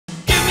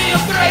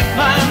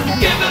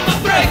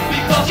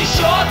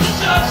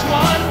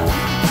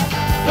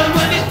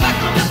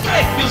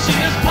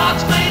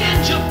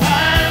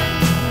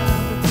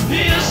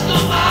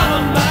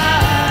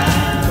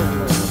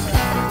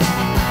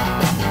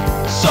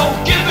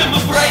give him a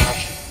break.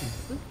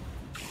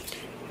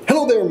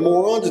 Hello there,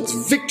 morons. It's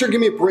Victor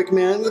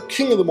Gimmeabreakman, the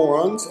king of the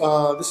morons.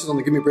 This is on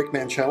the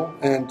Gimmeabreakman channel.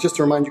 And just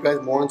to remind you guys,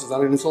 morons is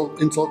not an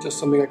insult, just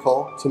something I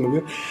call some of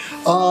you.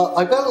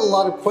 I've got a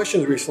lot of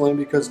questions recently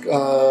because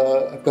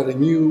I've got a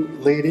new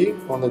lady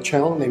on the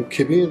channel named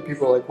Kibby, and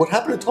people are like, what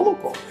happened to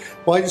Tomoko?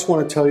 Well, I just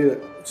want to tell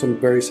you some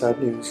very sad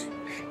news.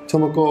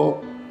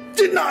 Tomoko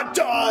did not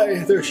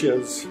die! There she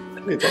is.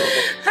 Hey, Tomoko.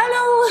 Hello!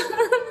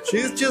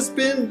 She's just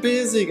been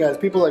busy, guys.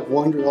 People like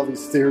wonder all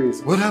these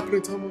theories. What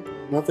happened to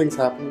Tomoko? Nothing's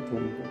happened to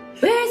Tomoko.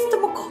 Where is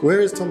Tomoko? Where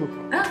is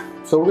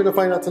Tomoko? So we're gonna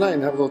find out tonight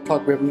and have a little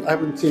talk. I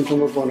haven't seen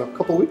Tomoko in a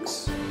couple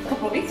weeks.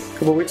 Couple weeks?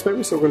 Couple weeks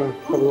maybe. So we're gonna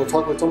have a little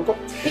talk with Tomoko.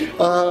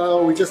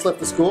 We just left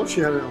the school. She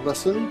had a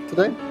lesson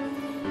today,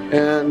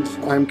 and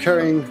I'm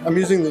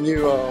using the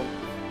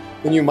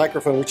new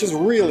microphone, which is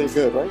really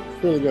good, right?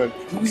 Really good.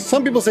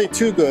 Some people say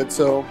too good.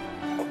 So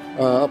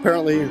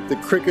apparently the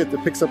cricket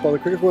that picks up all the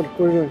crickets. What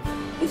are you doing?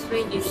 This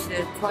rain is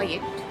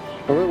quiet.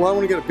 All right, well, I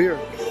want to get a beer.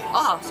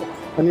 Ah, so.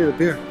 I need a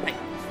beer. Right.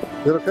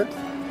 Is that okay?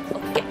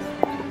 Okay.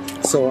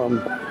 So I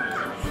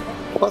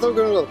thought we were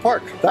going to the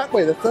park. That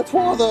way. That's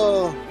where all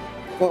the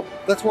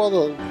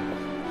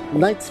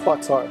night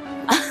spots are.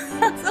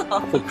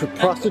 The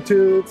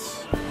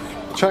prostitutes,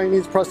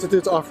 Chinese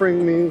prostitutes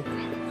offering me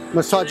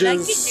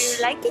massages. Do you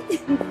like it?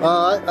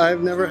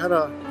 I've never had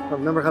a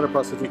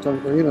prostitute.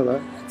 You know that.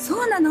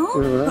 そうなの?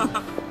 You know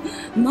that?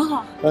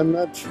 まあ I'm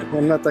not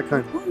that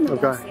kind of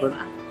guy. But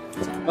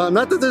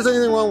not that there's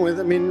anything wrong with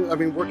it. I mean,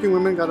 working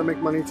women got to make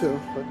money too.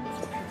 But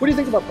what do you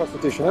think about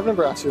prostitution? I've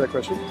never asked you that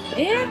question.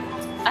 I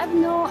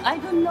don't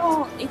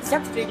know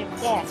exactly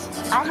that.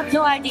 I have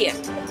no idea.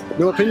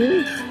 No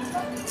opinion?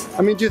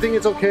 I mean, do you think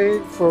it's okay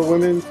for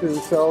women to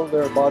sell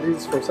their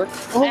bodies for sex?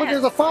 Oh, look,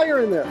 there's a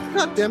fire in there.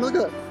 God damn it, look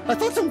at that. I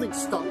thought something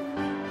stunk.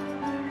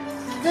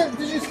 Yeah,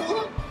 did you smell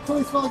that?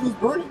 Something smelled like it was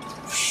burning.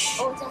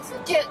 お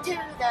じゃあテル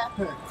が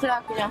ク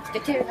ラークじゃなくて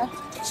テルが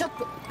ショッ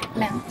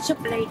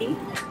プレイディー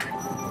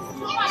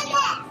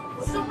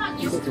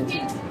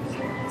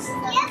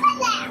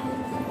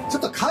ちょ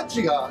っと火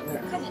事が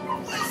ね、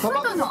タ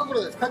バコのとこ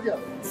ろで火事が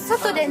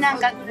外でなん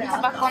かタ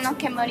バコの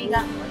煙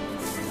が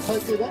最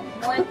低だ。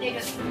燃えて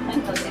る。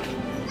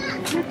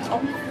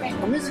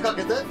お水か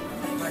けて。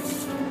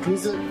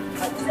水。はい、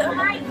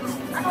あり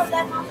がとうござ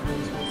います。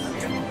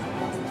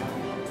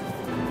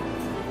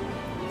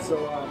So,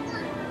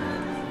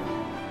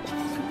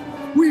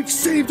 we've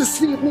saved the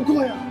city of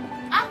Nagoya.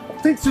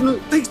 Thanks to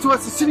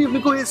us, the city of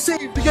Nagoya is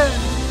saved again.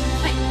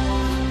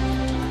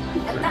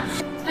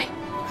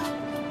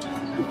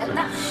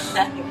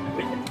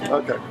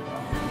 Okay.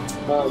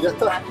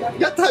 Yatta!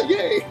 Yatta!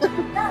 Yay!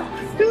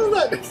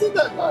 Isn't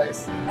that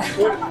nice?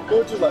 What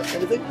would you like?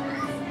 Anything?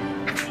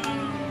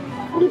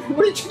 What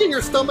are you checking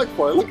your stomach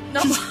for? Look,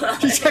 No.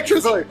 she's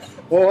actually like,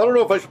 well, I don't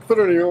know if I should put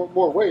any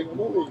more weight.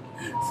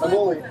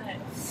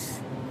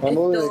 I'm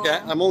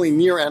only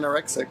near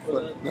anorexic,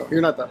 but no,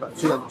 you're not that bad.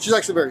 She's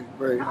actually very,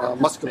 very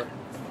muscular.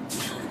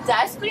 The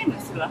ice cream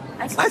is good.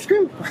 Ice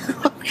cream?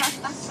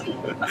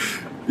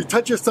 You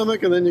touch your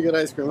stomach and then you get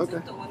ice cream. Okay.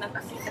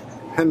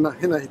 Henna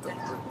hito.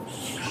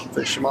 失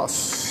礼しま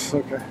す。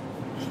Okay.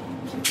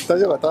 大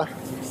丈夫だった？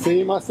す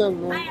いませ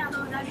んね。はい、ありが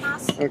とうございま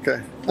す。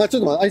Okay. あ、ち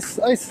ょっと待っ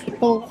て、アイス。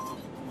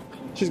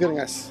She's getting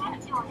ice.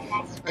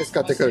 アイス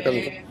買ってくるから。ち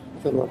ょ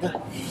っと待って。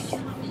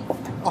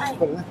あ、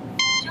これね。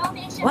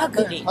和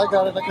栗。I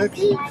got it.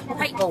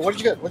 Hi. Oh, what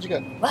did you get? 和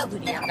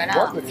栗だか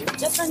ら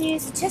ジャパニー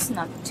ズチェス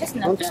ナットじ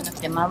ゃな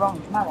くてマロン。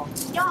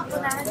400。ち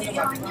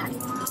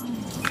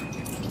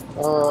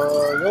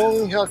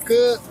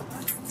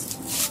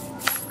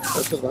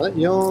ょっと待っ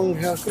て、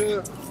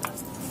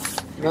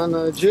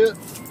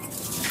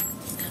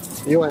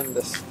474円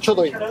です。ちょう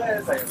どいい。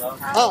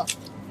あ、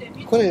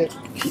これ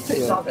見て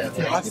よ。あ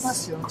りま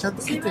すよ。ちゃん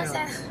と見てよ。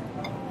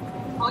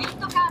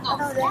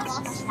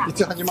い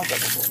つ始まった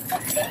の？新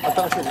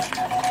しいです。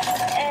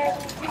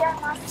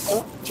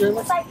違い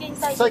ます。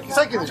最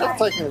近でしょ？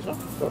最近でしょ？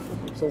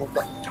そう思っ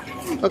た。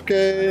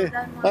OK。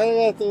あ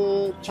りが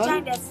とう。ちゃ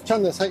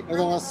んです。はい、ありがとうご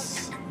ざいま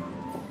す。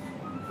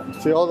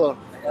See all the。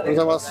ありがとうご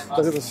ざいます。大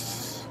丈夫で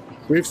す。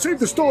We've saved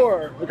the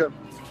store! Okay.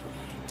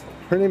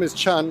 Her name is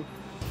Chan.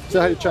 Say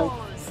hi to Chan.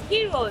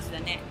 Heroes だ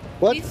ね。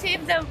What? You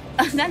saved the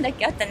なんだっ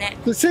けあったね。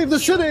Save the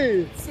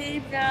city!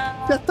 Save the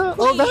Yatta!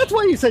 Oh, that's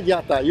why you said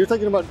yatta. You're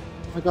talking about. Oh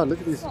my God! Look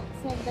at these. Save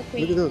the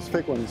Look at those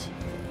fake ones.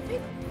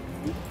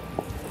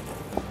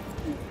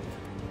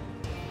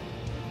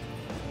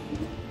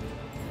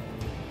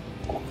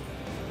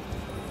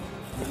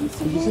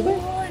 Did you see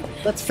that?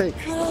 That's fake.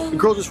 The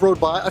girl just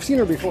rode by. I've seen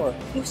her before.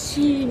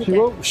 She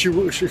what? You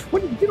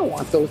don't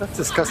want those. That's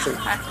disgusting.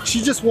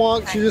 She just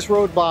rode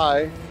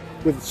by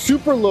with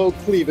super low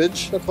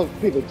cleavage. That's called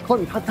cleavage.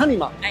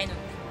 Tanima. I know.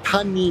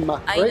 Tanima.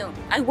 I right? know.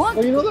 I want.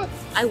 Oh, you know that?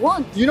 I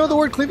want. Do you know the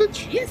word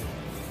cleavage? Yes.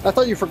 I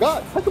thought you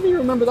forgot. How come you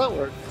remember that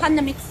word?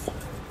 Hana mix.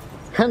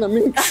 Hana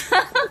mix.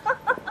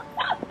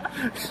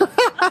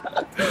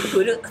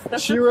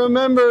 She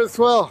remembers.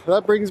 Well,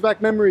 that brings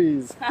back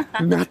memories.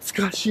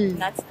 Natsukashi.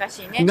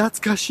 Natsukashi, ne?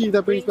 Natsukashi.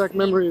 That brings back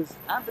memories.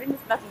 Brings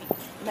back me.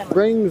 memories.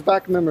 Brings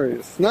back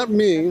memories. Not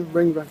me.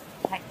 Brings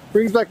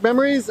back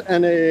memories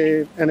and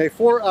a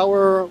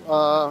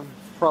 4-hour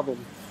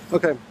problem.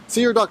 Okay.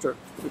 See your doctor.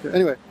 Okay.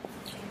 Anyway.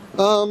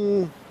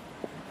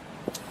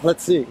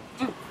 Let's see.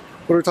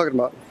 What are we talking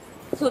about?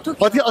 So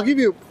I'll give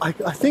you. I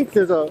think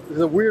there's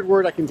a weird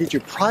word I can teach you.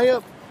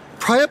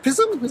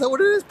 Priapism? Is that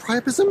what it is?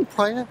 Priapism?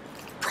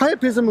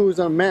 Priapism was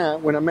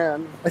when a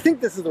man. I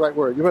think this is the right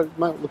word. You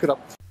might look it up.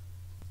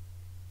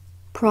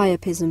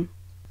 Priapism.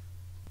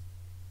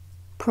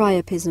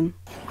 Priapism.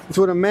 It's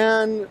when a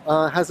man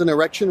has an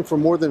erection for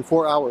more than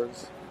 4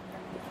 hours.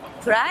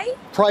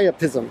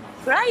 Priapism.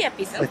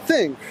 Priapism? I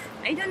think.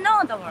 I don't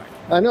know the word.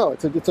 I know,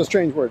 it's a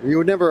strange word. We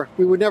would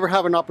never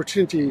have an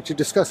opportunity to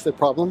discuss the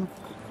problem.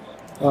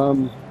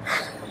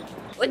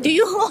 What, do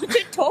you want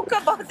to talk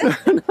about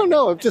that?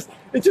 No, it's just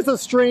a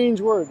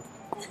strange word.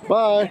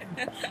 Bye.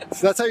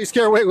 So that's how you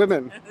scare away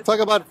women. Talk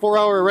about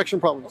 4-hour erection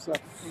problems.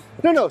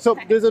 No. So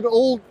there's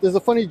a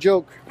funny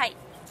joke.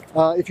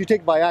 If you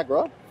take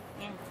Viagra,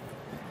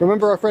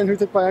 remember our friend who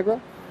took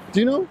Viagra? Do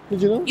you know?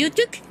 Did you know? You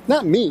took?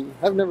 Not me.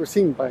 I've never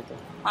seen Viagra.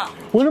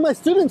 One of my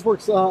students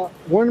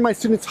one of my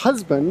students'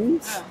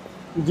 husbands,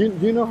 do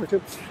you know her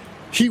too?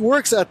 He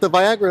works at the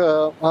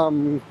Viagra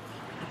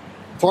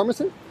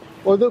pharmacy,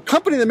 or the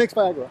company that makes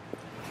Viagra.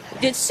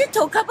 Did she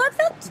talk about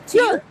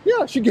that?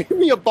 Yeah, she gave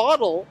me a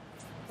bottle,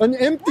 an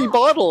empty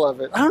bottle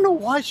of it. I don't know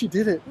why she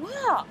did it.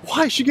 Wow.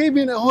 Why? She gave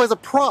me as a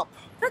prop.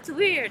 That's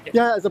weird.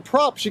 Yeah, as a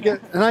prop,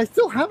 and I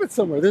still have it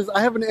somewhere. I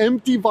have an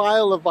empty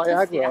vial of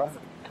Viagra.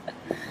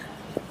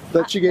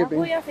 That she gave me.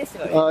 Nagoya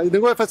Festival.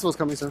 Nagoya Festival is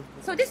coming soon.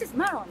 So this is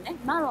Maron, ne?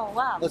 Maron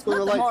wa Let's go to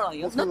the light.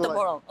 not the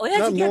moron.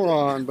 Not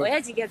moron, but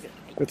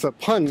it's a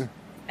pun.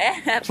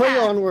 Play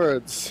on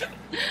words.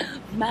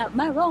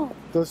 Maron.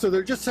 So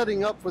they're just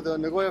setting up for the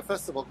Nagoya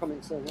Festival coming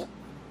soon. Yeah?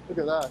 Look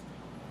at that.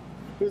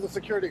 Here's a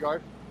security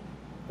guard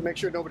to make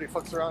sure nobody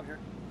fucks around here.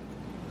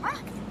 Want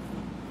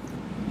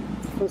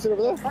to sit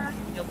over there?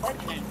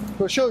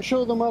 So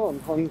show the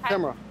Maron on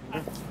camera.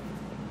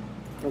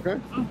 Okay?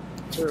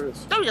 There it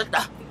is.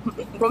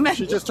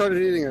 She just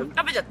started eating it.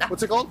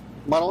 What's it called?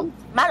 Maron?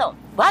 Maron.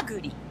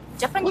 Waguri.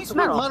 Japanese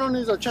maron. Maron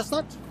is a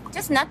chestnut?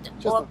 Chestnut.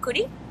 Or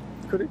kuri?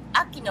 Kuri?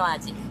 Aki no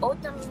aji.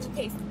 Autumn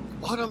taste.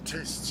 Autumn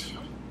taste.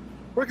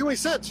 Where can we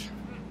sit?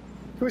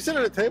 Can we sit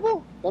at a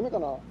table? We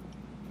can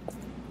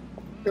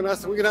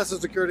ask the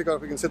security guard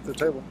if we can sit at the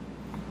table.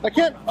 I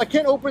can't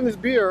open this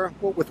beer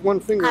with one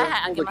finger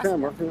on the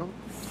camera. You know?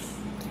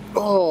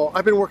 Oh,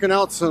 I've been working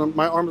out, so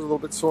my arm's a little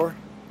bit sore.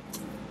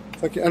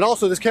 And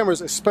also, this camera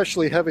is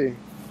especially heavy.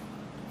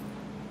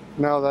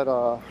 Now that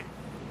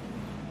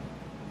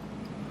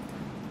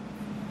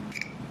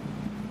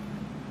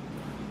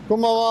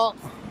Konbanwa.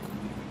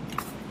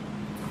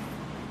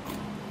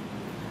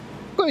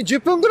 これ10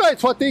分ぐらい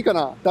座っていいか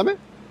な？ダメ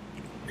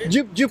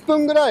？10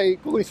分ぐらい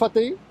ここに座っ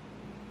ていい？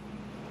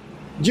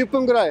 10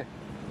分ぐらい。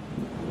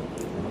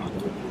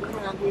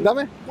ダ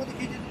メ？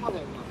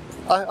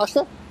あ、明日？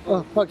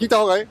聞いた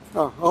方がいい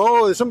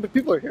？Oh, some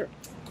people are here.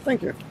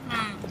 Thank you.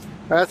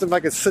 I asked him if I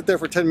could sit there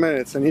for 10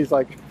 minutes, and he's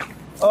like,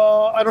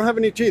 I don't have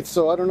any teeth,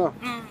 so I don't know.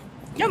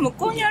 Yes,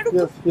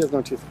 he has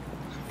no teeth.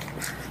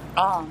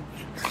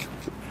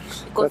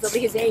 Because of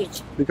his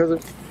age. Because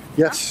of,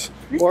 yes.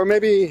 Or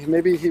maybe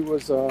he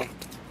was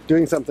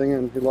doing something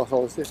and he lost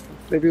all his teeth.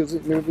 Maybe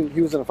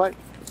he was in a fight.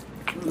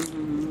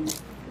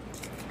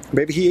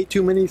 Maybe he ate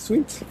too many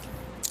sweets.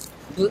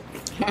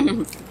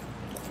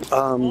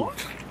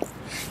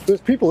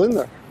 There's people in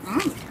there.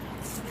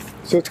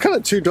 So it's kind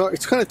of too dark.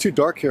 It's kind of too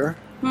dark here.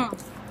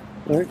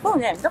 Right? Over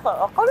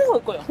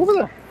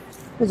there.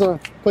 There's a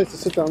place to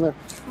sit down there.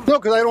 No,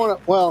 because I don't want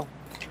to. Well,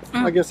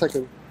 I guess I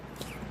could.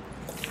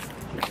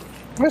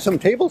 There's some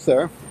tables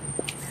there.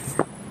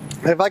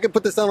 If I could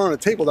put this down on a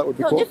table, that would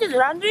be cool. This is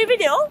laundry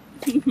video?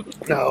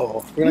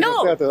 No. We're not going to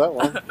stay after that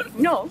one.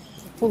 No.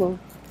 Hold on.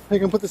 I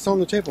can put this on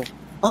the table.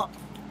 Yeah.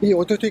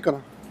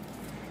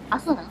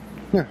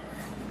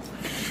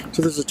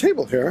 So there's a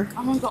table here.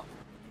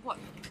 What?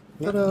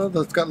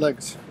 That's got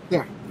legs.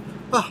 Yeah.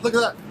 Ah, look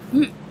at that.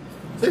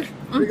 See?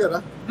 Pretty good,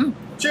 huh?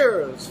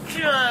 Cheers.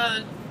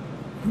 Cheers.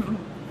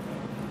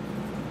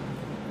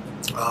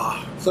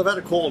 So I've had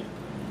a cold.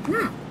 A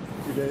few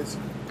days.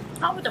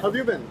 How have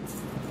you been?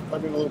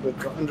 I've been a little bit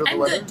under the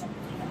weather. Good.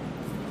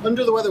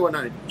 Under the weather one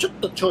night.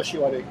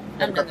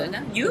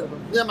 You?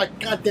 Yeah, my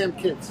goddamn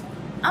kids.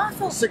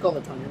 Sick all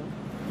the time, you know?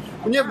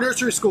 When you have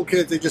nursery school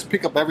kids, they just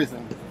pick up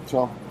everything.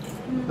 So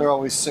they're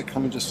always sick.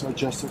 Let me just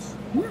adjust this.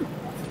 Get a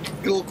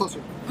little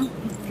closer.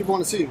 People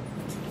want to see you.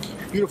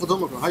 Beautiful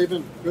Tomoko. How you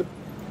been? Good?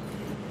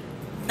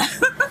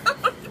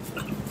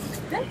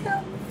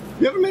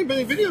 You haven't made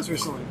many videos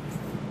recently.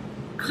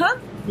 Huh?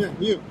 Yeah,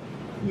 you.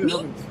 You Me?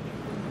 haven't.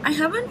 I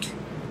haven't?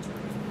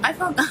 I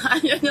forgot. I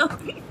don't know.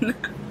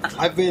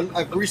 I've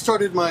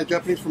restarted my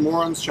Japanese for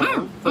Morons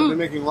channel. So I've been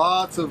making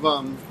lots of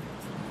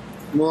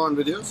moron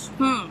videos.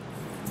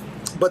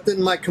 But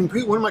then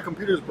one of my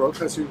computers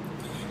broke, as you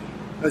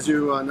as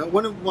you know,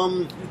 one of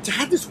it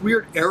had this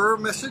weird error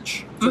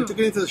message. So I took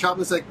it into the shop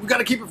and it's like, we got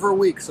to keep it for a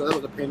week. So that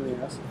was a pain in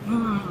the ass.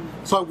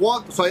 So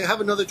I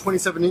have another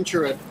 27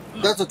 incher.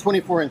 That's a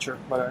 24 incher,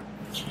 by the way.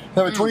 I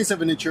have a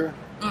 27 incher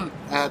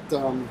at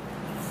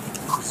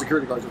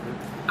security guards over here.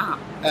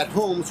 At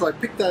home, so I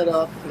picked that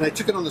up and I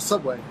took it on the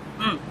subway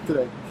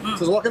today. So I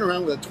was walking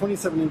around with a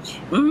 27 inch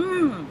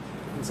on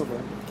the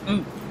subway.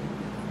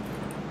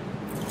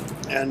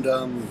 And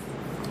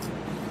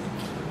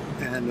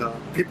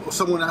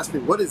someone asked me,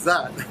 what is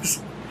that?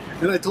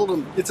 And I told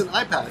them, it's an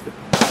iPad.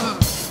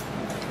 So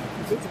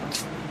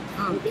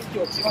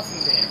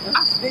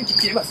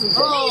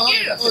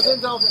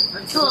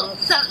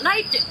the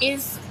light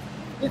is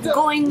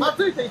going. Light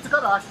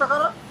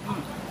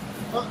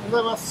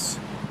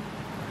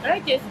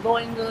is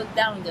going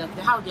down.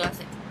 How do I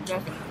say?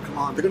 Come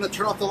on, they're gonna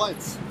turn off the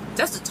lights.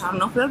 Just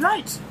turn off the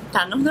lights.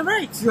 Turn off the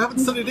lights. You haven't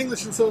studied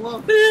English in so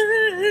long.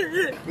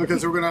 Okay,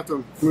 so we're gonna have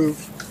to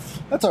move.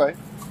 That's all right.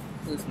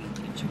 Who's my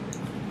teacher?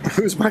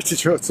 Who's my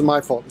teacher? It's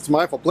my fault. It's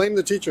my fault. Blame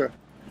the teacher.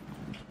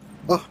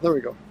 Oh, there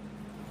we go.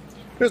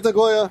 Here's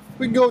Nagoya.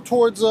 We can go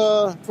towards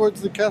the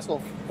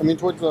castle. I mean,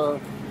 towards the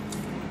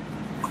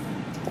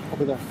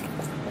over there,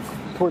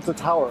 towards the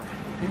tower.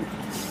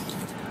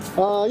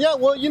 Yeah.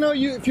 Well, you know,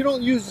 if you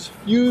don't use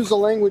a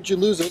language, you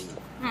lose it.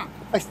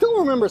 I still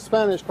remember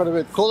Spanish quite a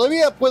bit.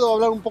 Todavía puedo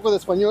hablar un poco de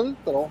español,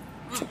 pero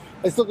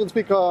I still can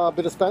speak a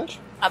bit of Spanish.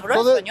 ¿Hablo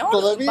español?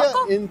 Todavía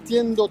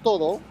entiendo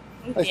todo.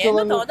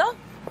 Entiendo todo.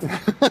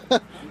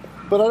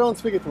 But I don't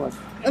speak it too much.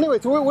 Anyway,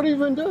 so what have you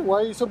been doing?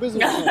 Why are you so busy?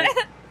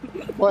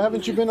 Why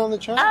haven't you been on the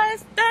channel? I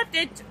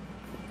started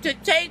to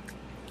take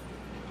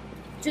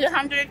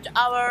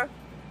 200-hour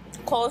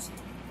course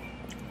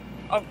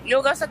of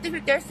yoga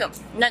certification.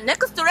 The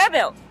next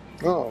level.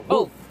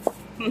 Oh.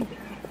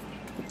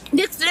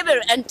 Next level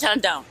and turn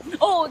down.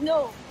 Oh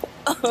no.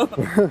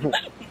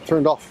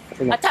 Turned off.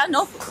 I turned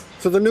off.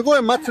 So the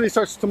Nagoya Matsuri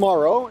starts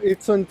tomorrow.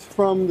 It's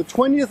from the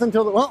 20th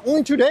until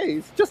only 2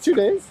 days. Just 2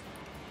 days.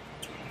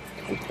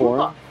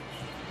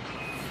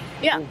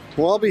 Yeah.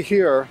 Well, I'll be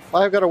here.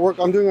 I've got to work.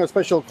 I'm doing a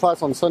special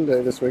class on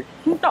Sunday this week.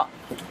 So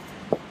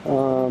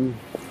I'll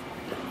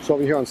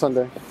be here on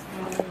Sunday.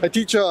 I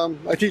teach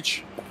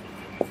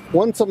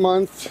once a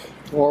month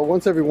or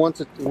once every 1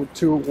 or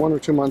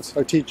 2 months.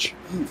 I teach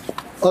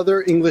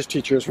other English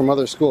teachers from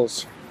other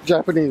schools,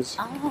 Japanese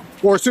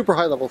or super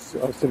high level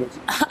students.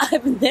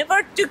 I've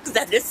never took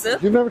that lesson.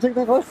 You've never taken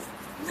that class?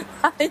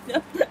 I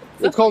know.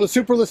 It's called a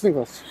super listening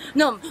class.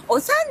 No, on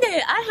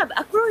Sunday I have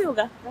acro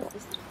yoga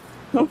practice.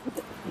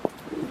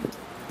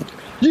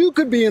 You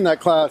could be in that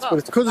class, but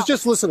it's because it's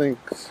just listening.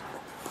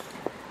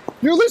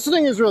 Your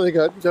listening is really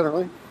good,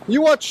 generally.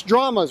 You watch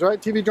dramas,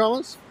 right? TV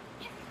dramas?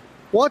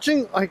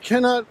 Watching,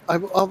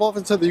 I've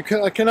often said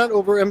that I cannot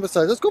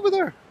overemphasize. Let's go over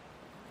there.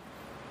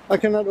 I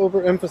cannot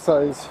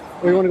overemphasize.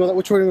 Oh, you want to go that?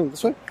 Which way are you going?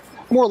 This way?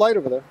 More light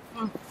over there.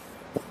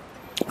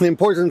 The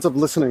importance of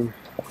listening.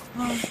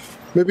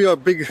 Maybe a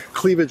big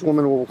cleavage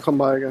woman will come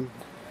by again.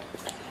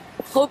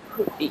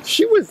 Hopefully.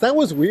 That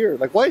was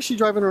weird. Like, why is she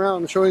driving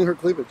around showing her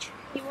cleavage?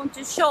 He wants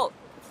to show.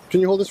 Can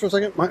you hold this for a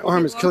second? My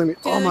arm is killing me.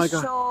 Oh my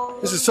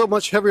god. This is so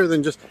much heavier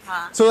than just...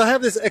 So I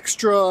have this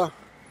extra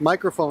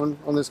microphone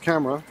on this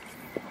camera.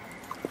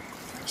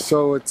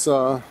 So it's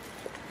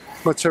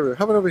much heavier.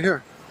 How about over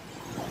here?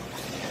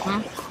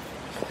 How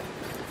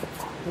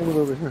about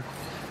over here?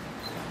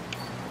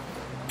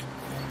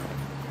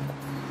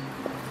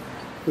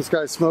 This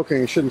guy's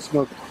smoking. He shouldn't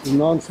smoke. It's a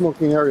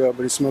non-smoking area,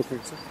 but he's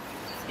smoking. So.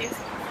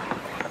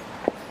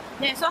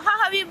 Yeah, so how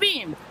have you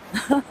been?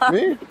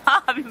 Me?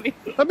 How have you been?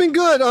 I've been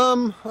good.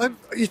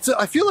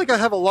 I feel like I've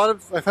had a lot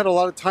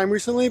of time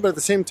recently, but at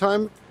the same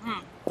time,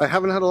 I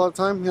haven't had a lot of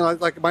time. You know,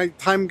 like my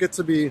time gets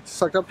to be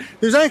sucked up.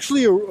 There's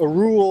actually a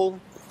rule.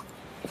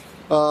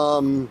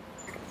 I'm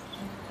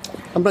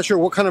not sure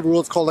what kind of rule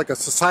it's called, like a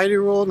society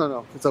rule.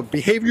 No, it's a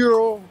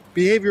behavioral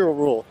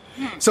rule.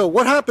 So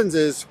what happens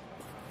is,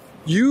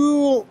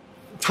 the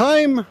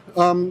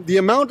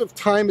amount of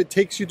time it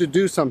takes you to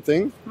do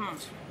something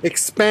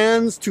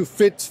expands to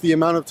fit the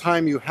amount of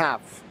time you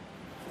have.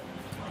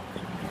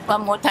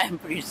 One more time,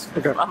 please.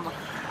 Okay. One more.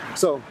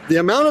 So the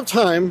amount of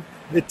time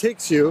it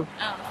takes you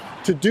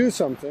to do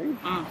something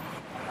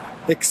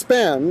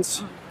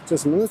expands.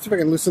 Just a minute. Let's see if I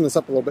can loosen this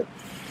up a little bit.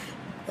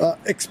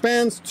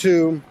 Expands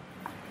to.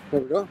 There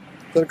we go. Is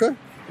that okay?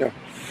 Yeah.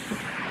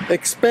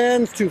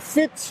 Expands to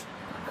fit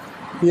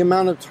the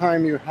amount of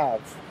time you have.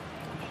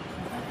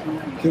 Do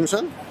you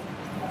understand?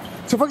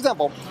 So, for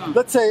example,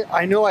 let's say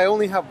I know I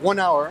only have 1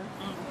 hour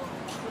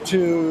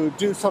to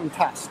do some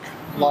task,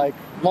 like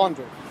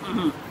laundry.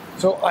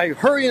 So I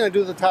hurry and I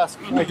do the task.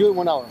 And I do it in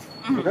 1 hour.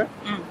 Okay?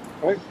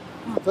 Right?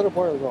 Is that a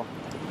boy or a girl?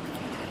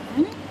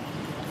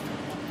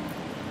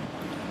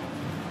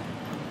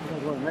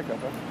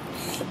 Makeup, right?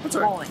 That's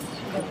all right.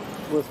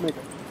 Let's make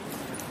it.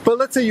 But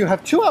let's say you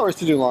have 2 hours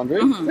to do laundry,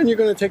 then you're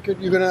going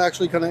to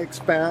actually kind of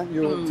expand.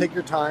 You'll take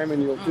your time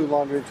and you'll do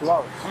laundry in 2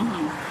 hours.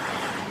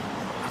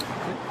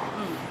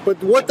 But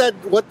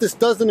what this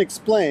doesn't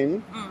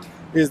explain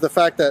is the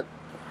fact that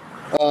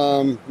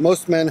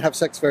most men have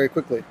sex very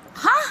quickly.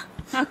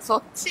 はそ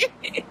っち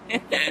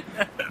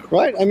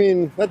Right? I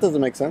mean, that doesn't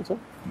make sense. Huh?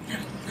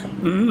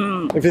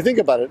 If you think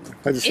about it,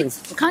 I just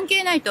think 関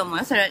係ないと思う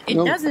よ。それ it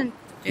No- doesn't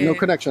no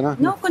connection, huh?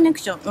 no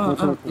connection うんうん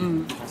connection.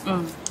 う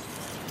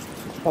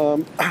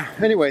ん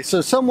Anyway,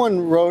 so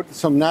someone wrote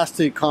some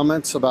nasty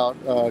comments about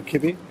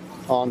Kibi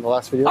on the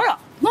last video, あら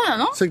そうな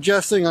の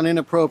suggesting an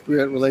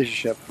inappropriate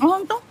relationship.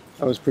 本当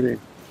I was pretty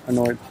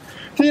annoyed.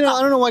 So, you know,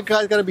 I don't know why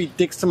guys gotta be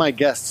dicks to my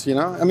guests, you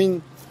know? I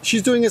mean,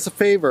 she's doing us a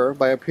favor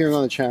by appearing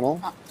on the channel,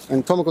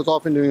 and Tomoko's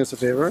often doing us a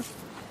favor,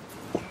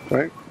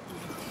 right?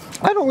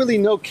 I don't really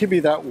know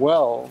Kibi that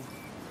well.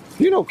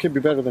 You know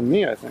Kibi better than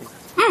me, I think.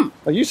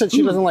 Like you said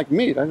she doesn't like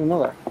meat. I didn't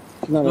know that.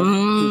 She's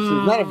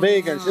not a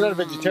vegan, she's not a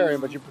vegetarian,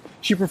 but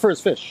she prefers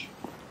fish.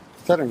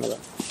 So I didn't know that.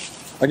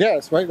 I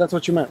guess, right? That's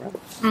what you meant,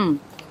 right?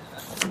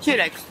 She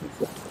likes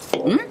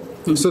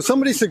So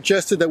somebody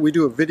suggested that we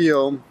do a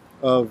video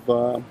of,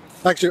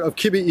 actually, of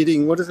Kibi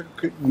eating, what is it?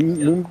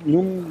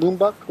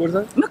 Moombak? What is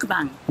that? ムク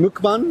バン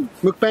Mukbang?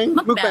 Mukbang?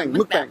 Mukbang.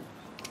 Mukbang.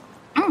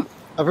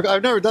 I forgot.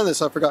 I've never done this,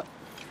 so I forgot.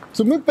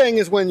 So mukbang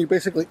is when you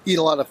basically eat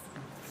a lot of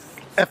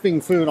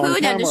effing food on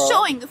food camera. and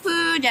showing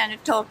food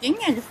and talking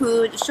and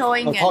food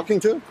showing I'm and talking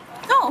to?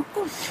 no of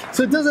course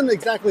So it doesn't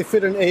exactly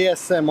fit an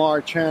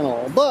ASMR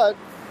channel, but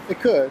it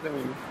could. I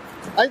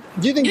mean,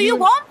 do you think do you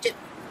want to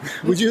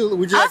would you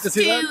like us to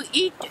see that?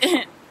 eat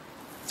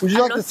Would you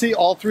like to see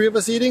all three of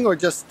us eating, or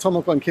just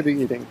Tomoko and Kibi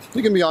eating?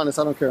 You can be honest.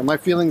 I don't care. My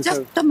feelings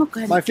just Tomoko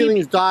and my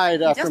feelings Kibi.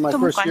 died after Just my Tomoko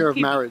first and year of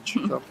Kibi. marriage.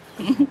 So,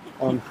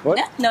 what?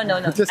 no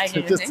Just, I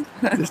didn't just, think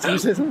just, did you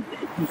say something?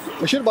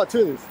 I should have bought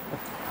two of these.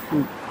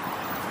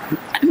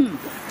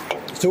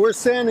 So we're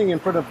standing in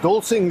front of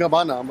Dolce &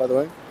 Gabbana, by the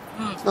way.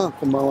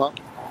 こんばんは。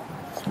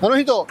あの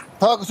人、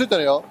タバコ吸って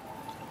るよ。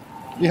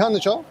違反で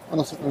しょ？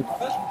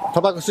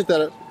タバコ吸って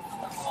る。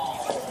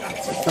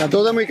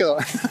どうでもいいけど。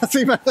す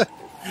いません。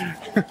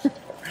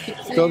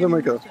どうでも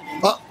いいけど。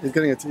he's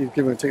giving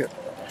a ticket.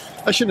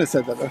 I shouldn't have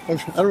said that.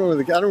 I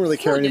don't really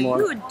care anymore.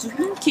 you're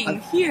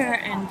drinking here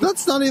and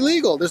That's not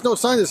illegal. There's no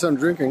sign that says I'm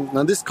drinking.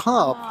 Now this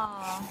cop,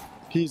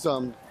 he's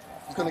gonna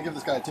give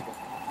this guy a ticket.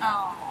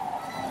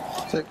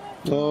 Say,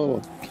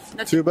 oh,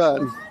 too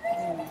bad.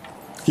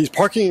 He's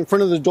parking in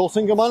front of the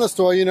Dolce & Gabbana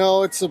store. You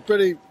know, it's a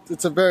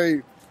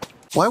very.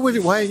 Why,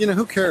 you know,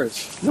 who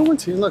cares? No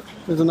one's here. Look,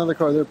 there's another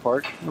car there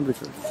parked. Nobody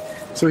cares.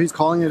 So he's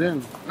calling it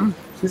in.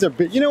 These are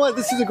big. You know what?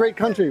 This is a great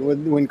country.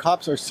 When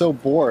cops are so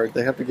bored,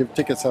 they have to give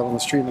tickets out on the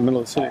street in the middle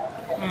of the city.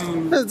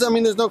 I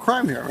mean, there's no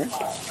crime here, right?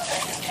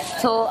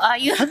 so are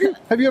you Have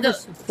you ever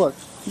what?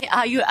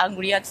 are you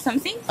angry at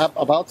something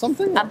About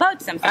something? about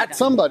something At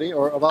somebody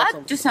or about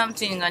at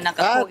something がなん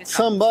かこういう At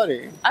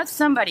somebody. at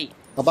somebody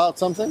About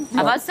something?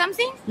 about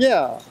something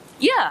Yeah.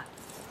 yeah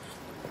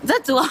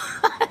that's why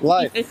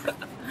Life.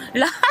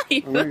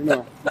 life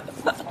No.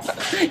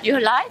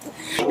 your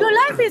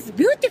life is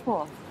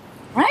beautiful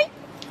right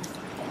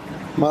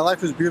My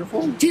life is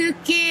beautiful. two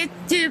kids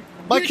two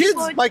My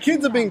beautiful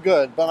kids have been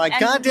good, but my and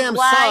goddamn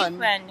wife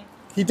son, and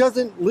he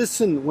doesn't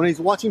listen when he's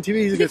watching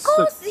TV. He's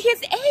because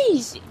his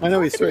age I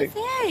know he's three. his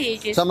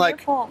age is So I'm like,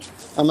 therefore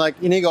I'm like,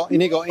 Inigo. み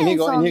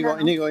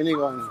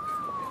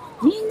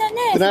んなね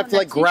Then I have to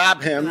like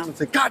grab him and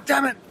say, God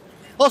damn it!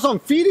 Also, I'm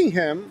feeding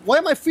him. Why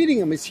am I feeding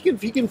him?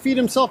 He can feed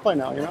himself by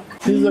now, you know?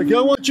 He's like,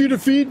 I want you to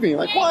feed me.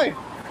 Like, why?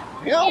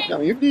 Help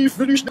me. You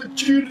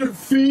need you to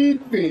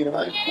feed me.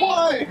 Like,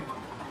 why?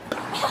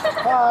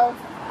 Hi.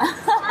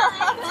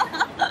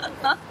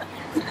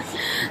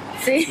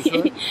 See,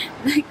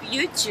 like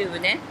YouTube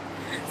ね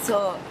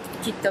そ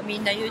うきっとみ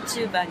んな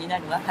YouTuber にな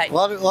るわはい A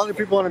lot of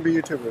people want to be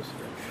YouTubers.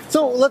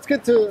 So let's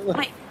get to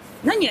はい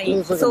何がいい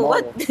Looks like a So model.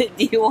 what do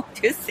you want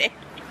to say?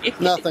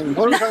 nothing.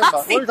 What are we talking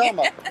about? What are we talking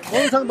about? What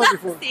were we talking about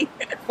before? Nothing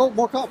Oh,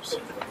 more cups.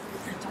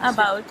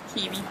 about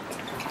Kiwi.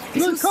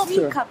 There's So cups three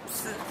here.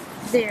 cups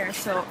there.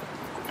 So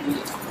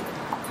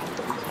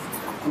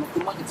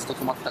車でずっと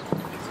止まってたか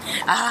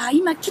ら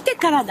今来て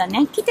からだ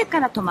ね。来てか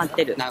ら止まっ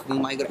てる。何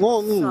分前ぐらいも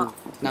う、そう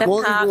だも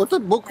うから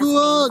僕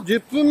は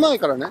10分前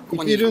からね、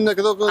いるんだ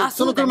けど、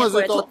その車ず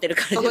っとこれ撮っ。てる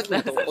からです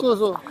ね。そう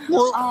そう。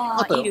もう、あ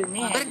ったよ。いる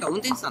ね。誰か運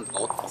転手さんと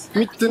かおったんです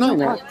見てない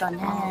ねよか。ったね。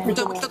来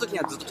た時に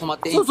はずっと止まっ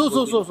てそう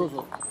そ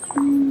う。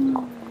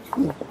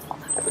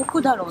ど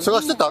こだろうね。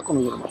探してたこ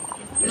の車。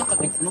なんか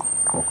ね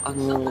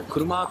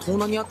車盗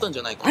難にあったんじ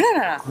ゃないかあらら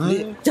ら。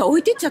じゃあ置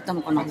いてっちゃった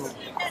のかな。でも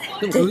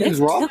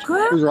Is robbed?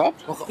 Is robbed?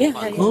 わかいやい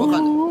やいや。わか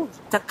んない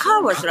The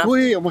car was かっこ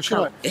いい、面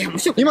白い。面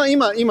白い。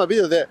今ビ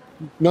デオで、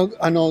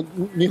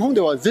日本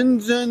では全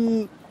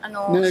然、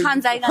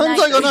犯罪がない。犯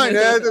罪がないね。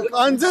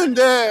安全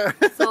で。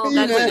そう、いい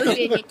ね。外国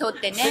人にとっ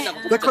てね。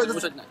だから、全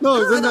然、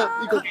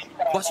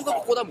場所が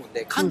ここだもん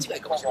で勘違い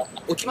かもしれない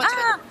置き間違い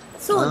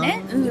そう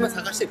ね。今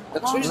探してる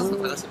だから所有者さん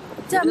探してる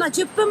じゃあまあ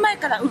10分前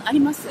からあり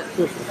ます。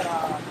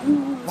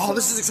Wow,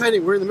 this is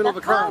exciting. We're in the middle of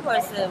a The car crime.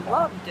 was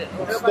robbed.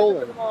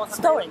 Stolen.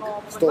 Stolen.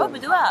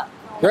 Robbed は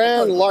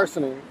Grand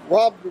larceny.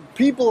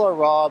 People are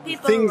robbed.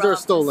 Things are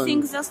stolen.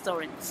 Things are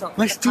stolen. So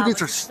My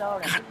students are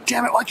stolen. God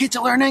damn it! Why can't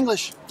you learn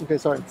English? Okay,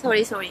 sorry.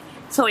 Sorry.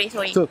 So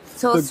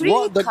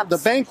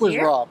the bank was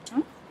robbed.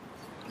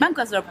 Bank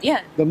was robbed.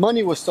 Yeah. The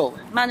money was stolen.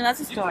 Money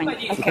was stolen.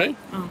 Okay.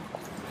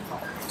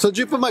 So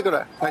 10分前く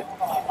らい。はい。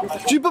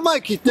10分前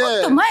聞いて。も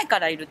っと前か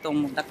らいると思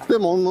うんだから。で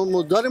も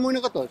もう誰もい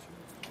なかったでしょ。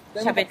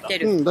喋って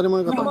る。誰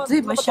もいなかった。ず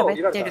いぶん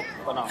喋ってる。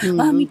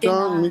見て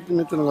ない。見て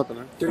なかった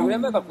ね。どれぐらい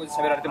前からここで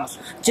喋られてます？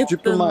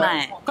 10分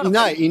前。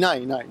いな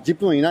い。10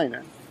分いない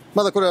ね。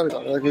まだこれあるか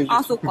ら。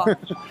あ、そうか。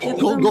5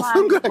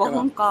分ぐらいかな。5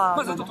分か。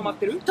まずずっと止まっ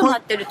てる？止ま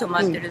ってる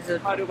ずっ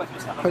と。了解しま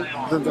した。はい、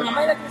全然。名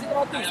前だけ教えて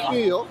もらっていいですか？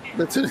いいよ。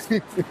別に。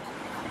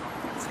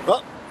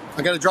あ、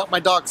I gotta drop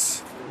my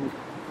dogs.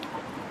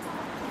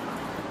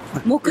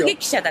 目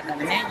撃者だから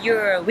ね。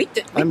You're a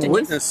I'm a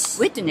witness.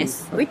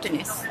 Witness.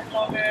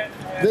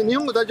 で、日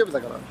本語大丈夫だ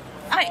から。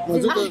はい。も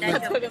うずっと大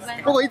丈夫ございま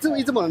す。ここい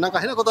つもなんか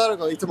変なことある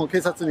からいつも警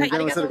察に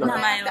電話するか名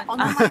ら。前を。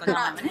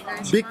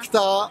ビクタ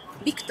ー。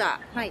ビクタ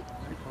ー。はい。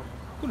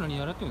これ何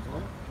やられてるんですか？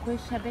これ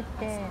喋っ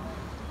て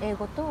英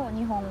語と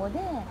日本語で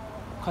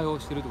会話を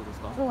してるってことで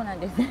すか？そうな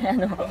んですね。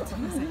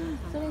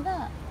それ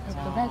が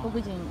外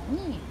国人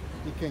に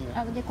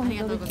でこの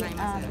ドル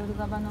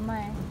ガバの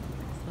前。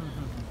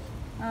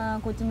ああ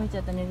こっち向いち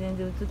ゃったね。全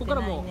然映ってないね。ここか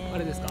らもあ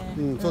れですか？そう。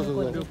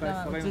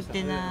映っ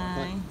てない。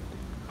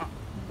あ、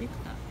ビク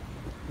ター。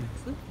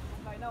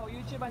なお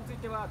YouTuber につい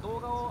ては動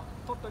画を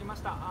撮っておりま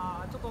した。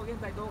ちょっと現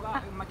在動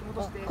画巻き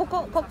戻してこっ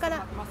か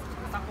ら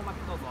参考まで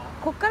どうぞ。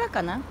こっから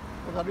かな？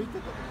歩いて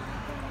た。こ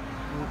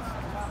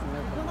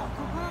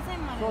の線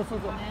まで。そう。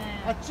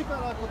あっちか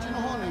らこっちの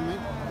方に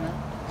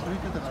歩い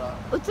てたか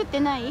ら。映って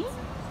ない？ギリギ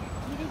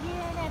リ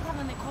ね、多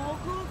分ね、こ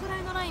こくら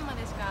いのラインま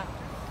でしか。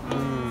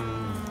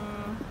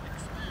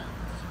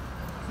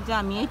じゃ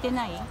あ見えて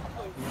ない？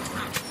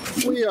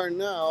 We are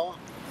now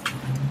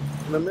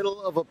in the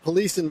middle of a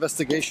police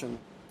investigation.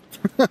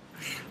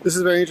 This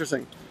is very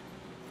interesting.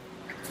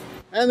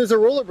 And there's a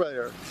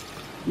rollerblader.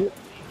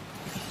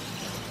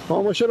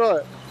 Almost shut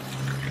out.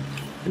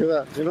 Look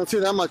at that. You don't see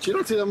that much.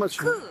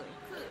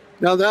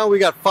 Now we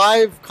got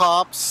 5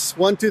 cops.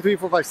 1, 2, 3,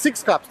 4, 5,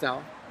 6 cops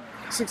now.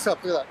 6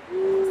 cops. Look at that.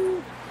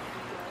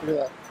 Look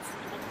at that.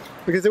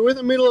 Because we're in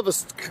the middle of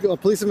a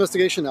police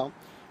investigation now.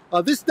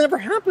 This never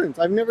happens.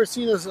 I've never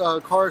seen a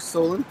car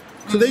stolen.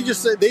 So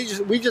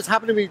we just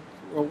happened to be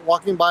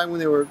walking by when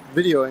they were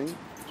videoing.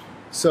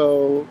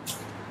 So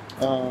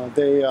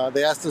they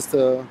asked us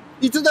to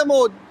いつで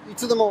も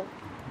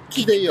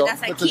来ていいよ。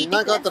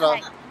何かあったら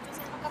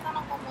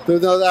They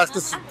asked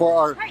us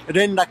for our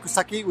連絡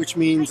先, which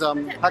means how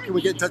can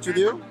we get in touch with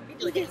you?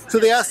 So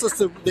they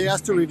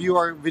asked to review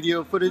our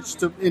video footage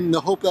in the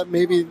hope that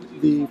maybe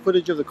the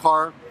footage of the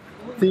car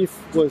thief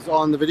was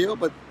on the video,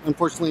 but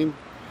unfortunately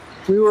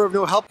we were of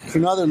no help. So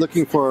now they're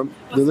looking for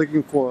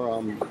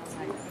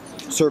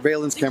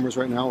surveillance cameras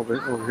right now over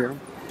here.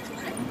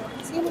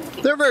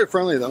 They're very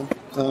friendly though.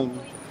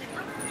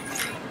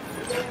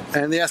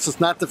 And they asked us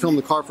not to film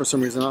the car for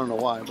some reason. I don't know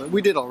why, but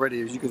we did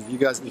already, as you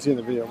guys can see in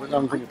the video. But I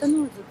don't think it's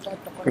going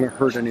to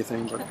hurt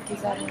anything. But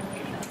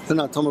so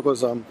now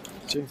Tomoko's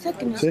see?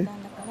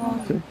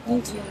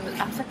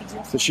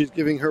 So she's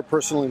giving her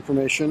personal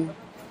information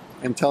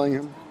and telling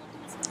him.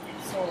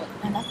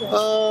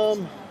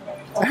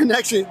 And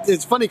actually,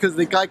 it's funny because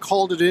the guy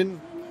called it in.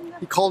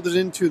 He called it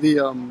into the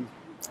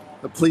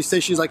police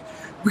station. He's like,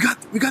 "We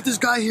got this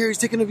guy here. He's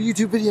taking a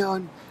YouTube video,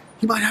 and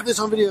he might have this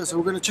on video. So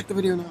we're going to check the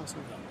video now."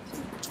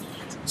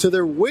 So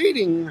they're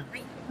waiting.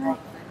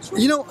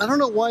 You know, I don't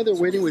know why they're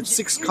waiting with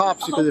 6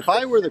 cops. Because if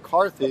I were the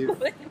car thief,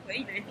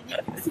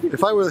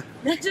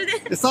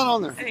 it's not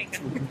on there.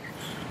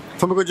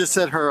 Tomoko just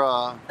said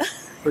her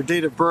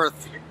date of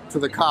birth to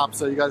the cops,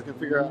 so you guys can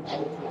figure out.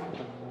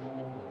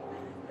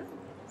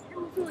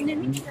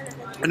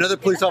 Another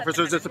police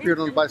officer just appeared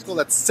on the bicycle.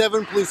 That's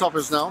 7 police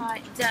officers now.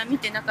 じゃあ見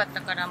てなかっ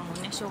たからも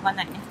うねしょうが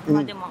ないね。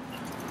まあでも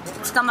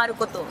捕まる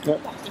ことを祈っ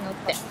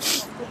て。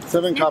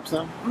7 cops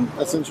now.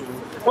 That's interesting.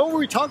 What were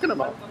we talking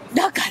about?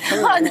 だか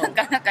らなん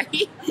か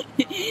he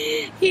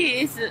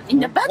is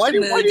in a bad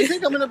mood. Why do you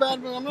think I'm in a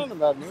bad mood? I'm not in a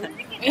bad mood.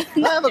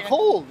 I have a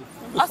cold.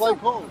 A slight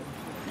cold.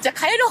 じゃあ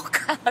帰ろう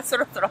かそ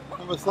ろそろ。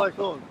I have a slight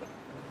cold.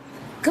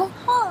 Go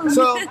home.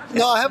 So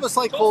no, I have a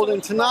slight cold,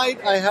 and tonight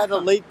I had a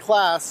late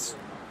class.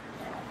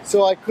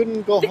 So I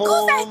couldn't go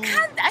home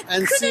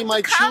and see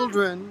my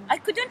children,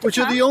 which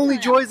are the only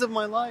joys of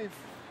my life.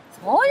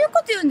 そういうこ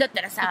と言うんだっ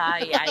たらさ、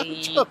I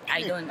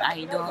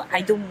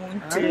don't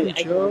want to.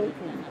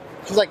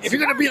 She's like, if you're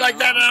gonna be like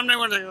that, I'm not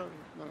gonna.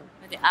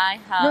 I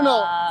have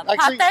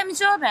part-time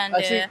job and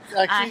I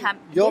have.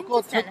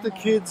 Yoko took the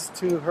kids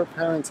to her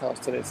parents' house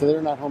today, so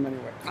they're not home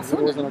anyway. So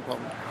it wasn't a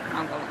problem.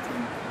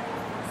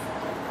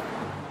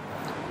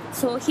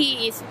 So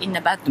he is in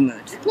a bad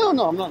mood. No,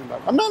 I'm not in a bad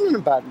mood. I'm not in a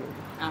bad mood.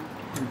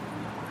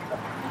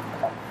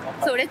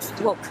 So let's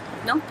walk.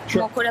 No?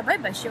 Sure. もうこれはバイ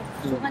バイしよ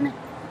う。しょうがない。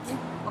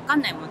わか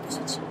んないもん私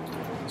たち。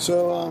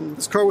So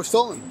this car was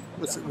stolen.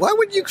 Why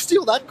would you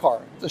steal that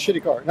car? It's a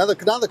shitty car. Now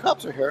the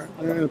cops are here.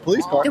 I'm in a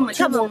police car. でも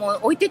多分もう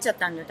置いてっちゃっ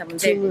たんだよ多分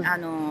で犯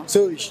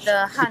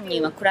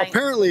人は暗い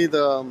Apparently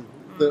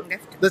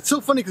that's so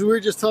funny because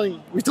we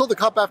told the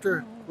cop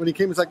after when he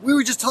came, it's like we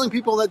were just telling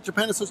people that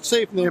Japan is so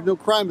safe and they have no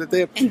crime that they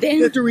have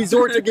to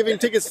resort to giving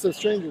tickets to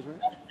strangers, right?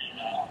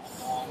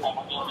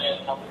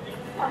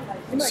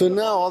 So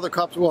now all the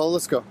cops, well,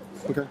 let's go.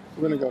 Okay,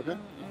 we're gonna go, okay?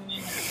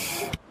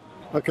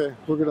 Okay,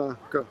 we're gonna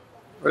go.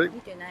 Ready?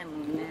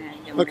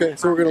 Okay,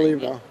 so we're gonna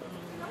leave now.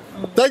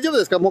 大丈夫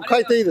ですか？もう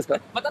帰っていいですか？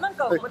またなん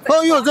か、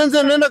いや、全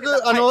然連絡、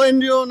遠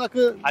慮な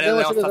く電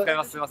話してください。助かり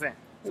ます。すいません。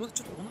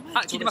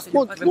聞いてます。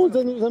もう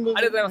全部。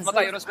ありがとうございます。ま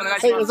たよろしくお願いしま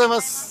す。はい、ありがとうござい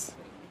ます。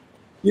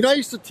You know, I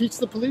used to teach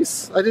the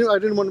police. I didn't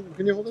want to.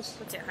 Can you hold this?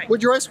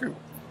 What's your ice cream?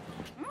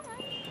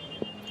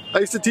 I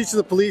used to teach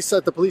the police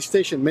at the police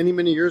station many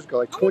years ago,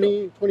 like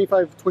 20,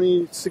 25,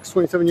 26,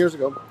 27 years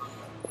ago.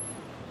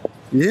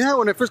 Yeah,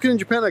 when I first came in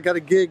Japan, I got a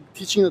gig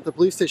teaching at the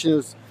police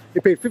station. They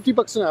paid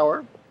 $50 an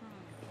hour.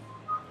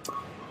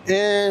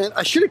 And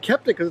I should have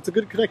kept it because it's a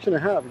good connection to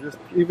have,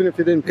 even if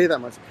it didn't pay that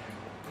much.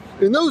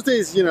 In those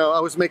days, you know,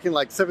 I was making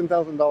like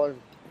 $7,000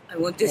 I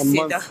want to see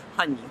the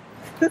honey.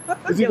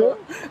 Is he there? No.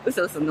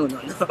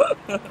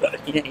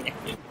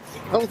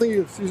 I don't think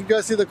you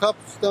guys see the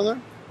cops down there?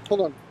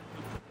 Hold on.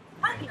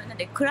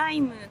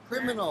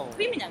 Criminal.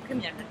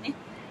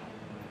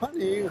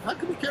 Honey, how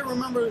come you can't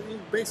remember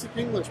basic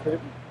English, baby?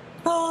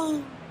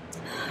 Oh.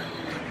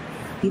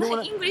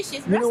 My English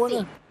is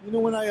rusty.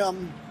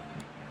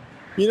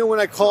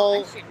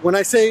 When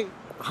I say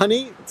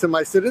honey to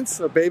my students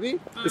or baby,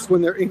 it's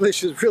when their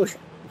English is really,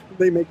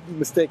 they make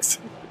mistakes.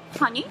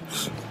 Honey?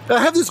 I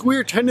have this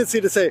weird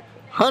tendency to say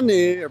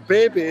honey or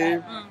baby.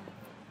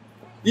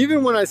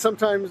 Even when I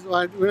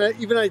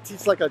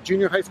teach like a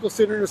junior high school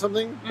student or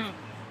something,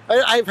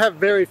 I have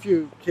very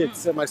few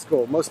kids at my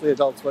school, mostly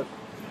adults, but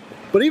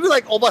even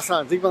like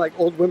obasans, even like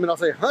old women, I'll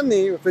say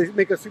honey if they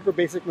make a super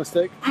basic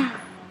mistake.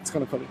 It's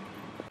kind of funny.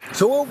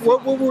 So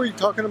what were we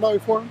talking about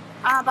before?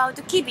 About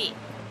Kibi.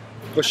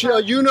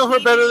 Well, you know her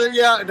better than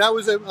I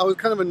was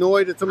kind of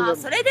annoyed at some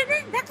of them.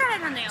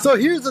 So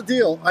here's the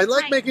deal. I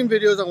like making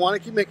videos. I want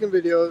to keep making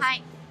videos.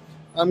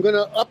 I'm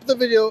gonna up the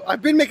video.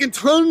 I've been making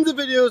tons of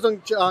videos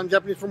on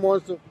Japanese for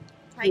Morons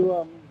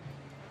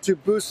to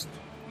boost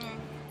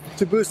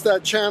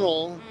that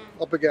channel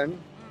up again.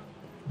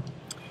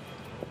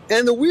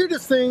 And the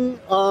weirdest thing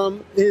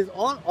is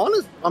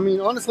honestly, I'm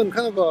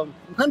kind of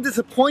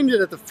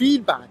disappointed at the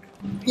feedback.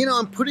 You know,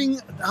 I'm putting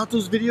out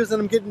those videos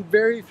and I'm getting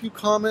very few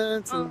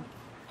comments,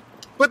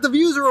 but the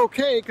views are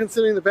okay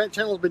considering the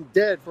channel's been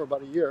dead for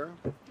about a year.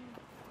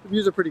 The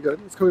views are pretty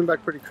good. It's coming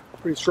back pretty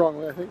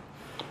strongly, I think.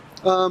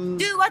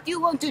 Do what you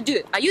want to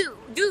do. You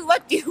do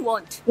what you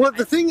want. Well,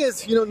 the thing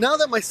is, you know, now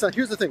that my son,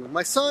 here's the thing.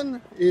 My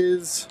son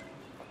is,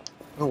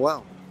 oh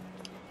wow.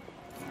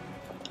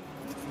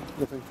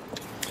 Nothing.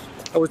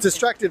 I was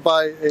distracted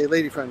by a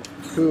lady friend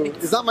who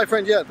is not my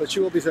friend yet, but she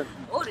will be soon.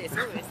 Always.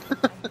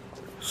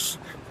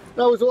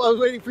 I was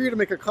waiting for you to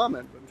make a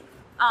comment.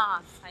 I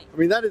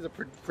mean, that is a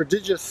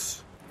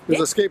prodigious.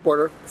 There's a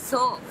skateboarder.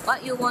 So,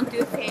 what you want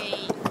to say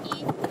is...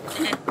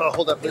 Oh,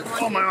 hold up.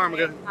 Oh, my arm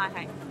again.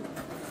 I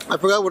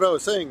forgot what I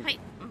was saying.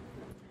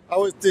 I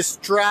was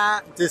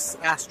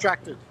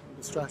distracted.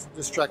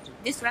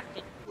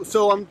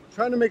 So I'm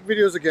trying to make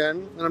videos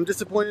again, and I'm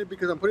disappointed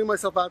because I'm putting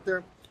myself out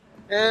there,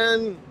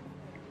 and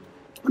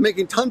I'm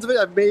making tons of it.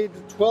 I've made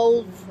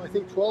 12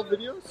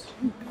 videos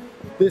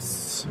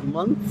this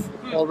month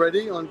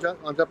already on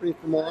Japanese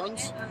for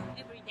Morons.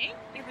 Every day.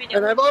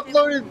 And I've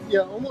uploaded,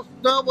 almost.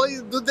 No, well,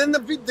 then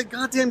the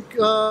goddamn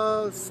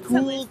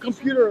school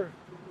computer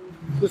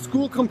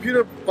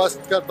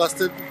got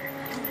busted,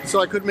 so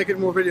I couldn't make any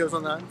more videos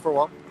on that for a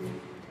while.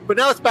 But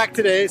now it's back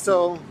today,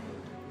 so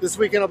this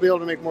weekend I'll be able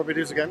to make more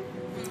videos again.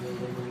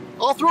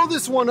 I'll throw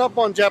this one up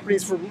on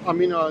Japanese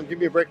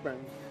Gimmeabreakman.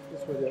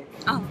 This video.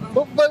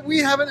 But we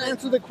haven't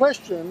answered the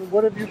question.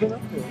 What have you been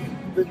up to?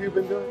 What have you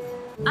been doing?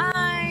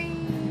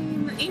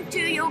 I'm into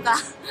yoga.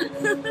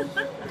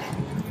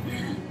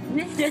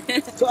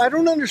 So I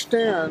don't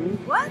understand.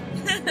 What?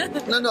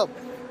 No.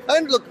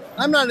 Look,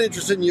 I'm not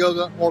interested in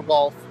yoga or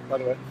golf, by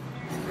the way.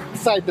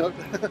 Side note.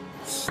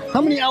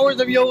 How many hours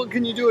of yoga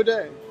can you do a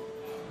day?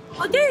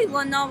 A day,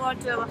 1 hour,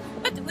 2 hours.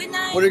 But when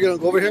I... What are you going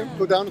to go over here?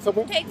 Go down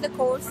somewhere? Take the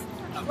course.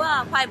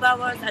 Well, 5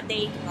 hours a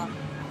day.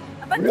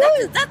 But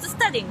really? that's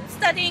studying.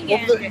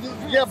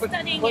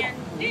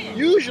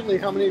 Usually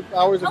how many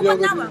hours of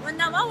yoga?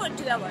 1 hour,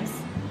 2 hours.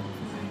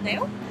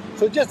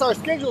 So just our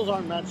schedules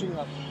aren't matching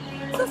up.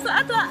 So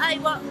I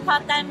work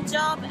part-time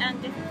job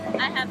and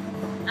I have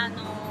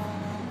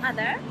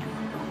other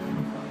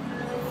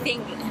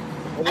thing.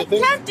 I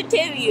can't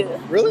tell you.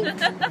 Really?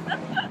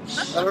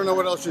 I don't know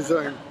what else she's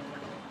doing.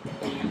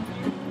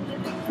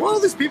 What are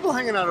all these people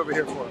hanging out over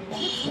here for?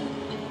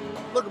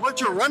 Look, a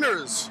bunch of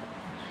runners.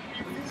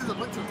 This is a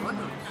bunch of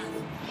runners.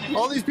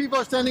 All these people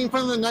are standing in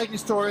front of the Nike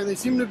store and they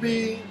seem to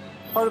be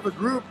part of a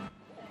group.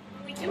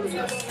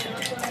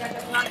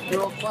 They're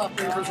all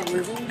clapping for some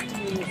reason.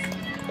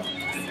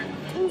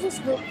 お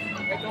店の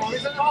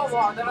方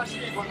も新し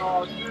いこ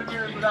の牛乳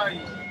フライ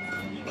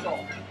1個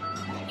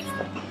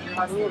出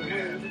まして、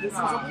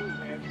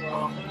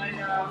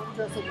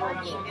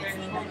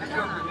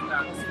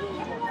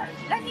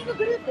ランニング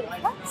グループで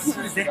すか？そ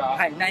うですね。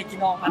はい、ナイキ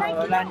の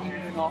ランニン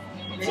グの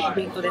イ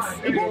ベントで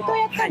す。イベントを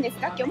やったんです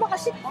か？今日も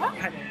走った？は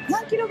い。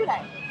何キロぐら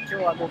い？今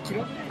日は5キ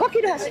ロ。5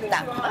キロ走った。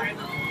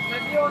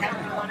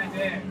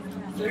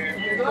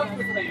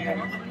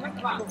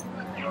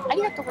あ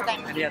りがとうござい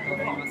ます。ありがとうご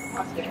ざいます。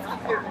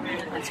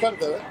疲れ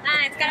た？は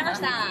い、疲れま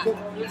した。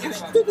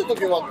走ってた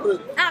時はこれ。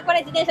あ、これ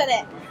自転車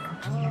で。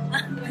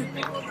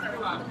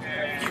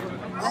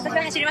私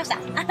は走りました。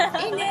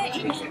いいね、い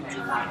いね。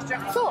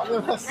そう。あり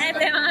がとうござい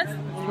ま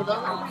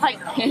す。はい。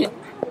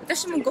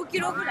私も5キ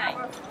ロぐらい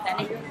だ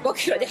ね。5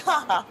キロで。は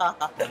はは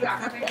は。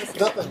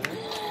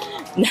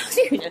ナ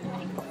シグじゃない。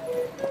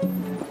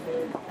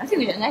ナシ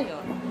グじゃないよ。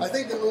I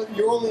think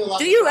you're only allowed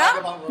Do you to brag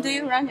run? about Do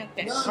you run?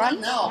 Okay. No,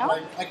 Run? not now. No?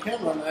 I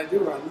can run. I do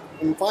run.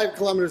 And 5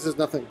 kilometers is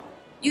nothing.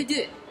 You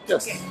do.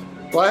 Yes. Okay.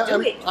 Well,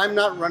 Do it. I'm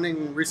not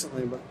running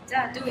recently, but じ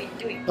ゃあ、do it,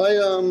 do it.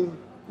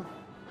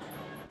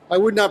 I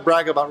would not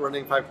brag about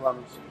running 5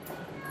 kilometers.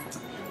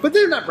 But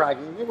they're not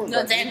bragging. They weren't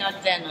No, bragging.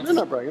 they're not. They're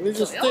not bragging. They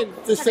just そうよ。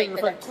 they say in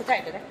答 front.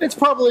 えてね。 It's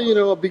probably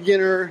a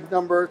beginner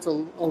number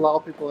to allow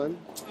people in.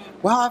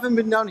 Wow, I haven't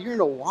been down here in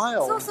a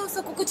while. そうそう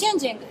そう、ここチェン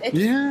ジング。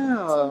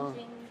Yeah.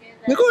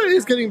 Nagoya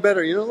is getting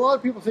better. A lot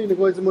of people say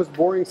Nagoya is the most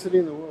boring city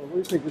in the world. What do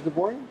you think? Is it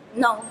boring?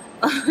 No,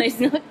 it's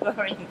not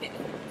boring.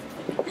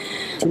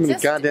 Too many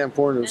Just- goddamn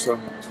foreigners, so.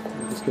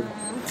 Just kidding.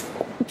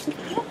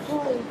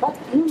 But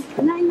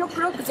 9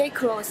 o'clock they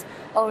close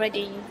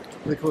already.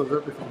 They close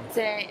everything.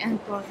 They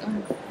close.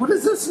 What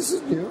is this? This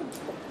is new.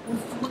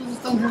 What is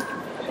this down here?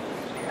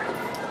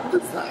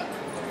 What is that?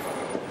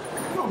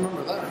 I don't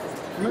remember that.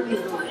 Maybe a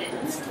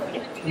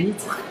new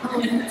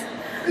toilet.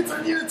 It's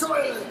a new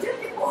toilet.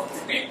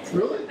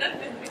 Really?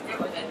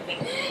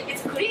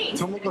 It's clean.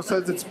 Tomoko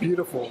says it's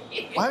beautiful.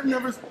 I didn't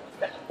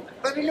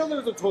know there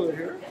was a toilet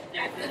here.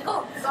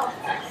 Go, go.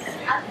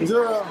 Is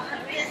there a...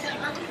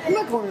 I'm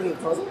not going into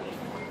the toilet.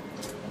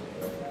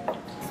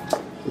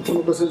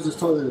 Tomoko says this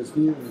toilet is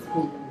new and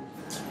clean.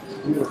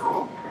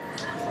 Beautiful.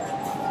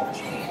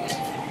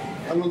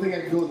 I don't think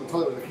I can go in the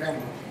toilet with a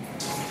camera.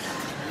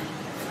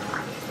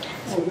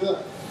 Oh, look at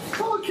that.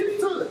 Oh, a kitty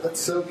toilet. That's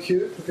so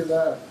cute. Look at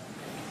that.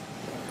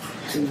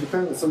 In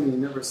Japan, it's something you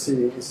never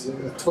see. This is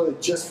a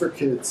toilet just for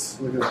kids.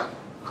 Look at that.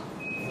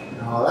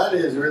 Oh, that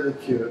is really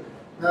cute.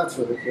 That's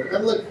really cute.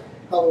 And look,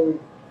 Halloween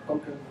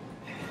pumpkin.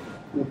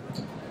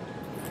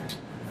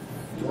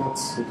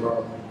 That's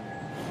adorable.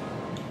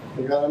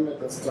 You gotta admit,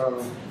 that's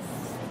adorable.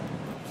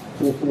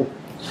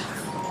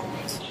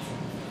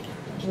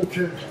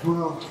 Okay,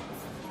 well,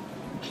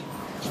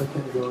 I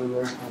can't go in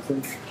there, I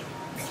think.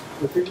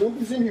 Okay,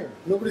 nobody's in here.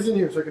 Nobody's in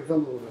here, so I can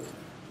film a little bit.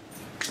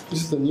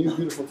 This is the new,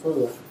 beautiful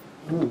toilet.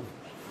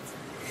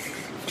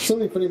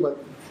 Something funny about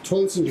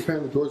toilets in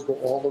Japan, the doors go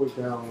all the way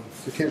down.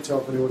 So you can't tell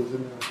if anyone is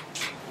in there.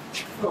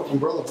 Oh,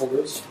 umbrella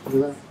holders. Look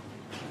at that.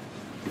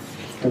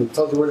 And it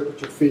tells you where to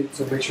put your feet,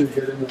 so make sure you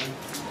get in there.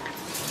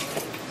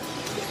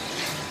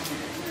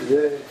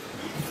 Yay.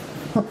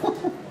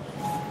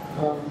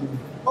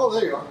 Oh,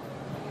 there you are.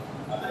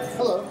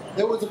 Hello.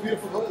 That was a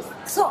beautiful toilet.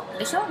 そう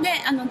でしょ。で、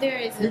there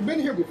is You've been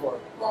here before.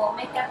 こう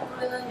メイクアッ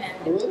プルーム、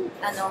 Really?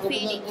 フィ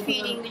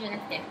ーリングじゃな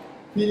くて。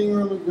 Feeding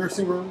room,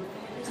 nursing room.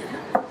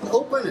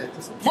 Open it.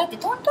 だって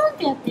トントンっ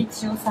てやって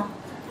一応さ。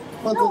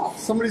 Oh,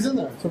 somebody's in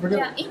there. So い forget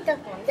や it. インター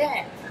コン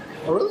で。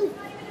 Oh, really?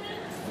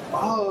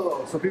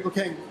 Oh, so people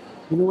can't.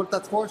 You know what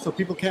that's for? So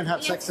people can't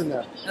have sex in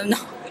there. No.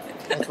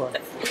 That's why.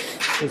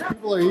 Because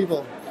people are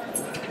evil.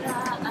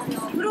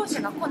 不老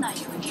者が来ない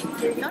ように。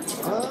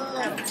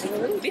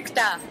Ah, ビク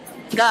タ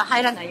ーが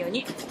入らないよう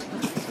に。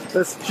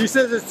 she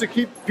says it's to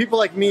keep people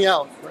like me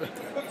out.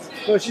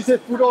 No, she said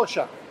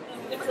furosha.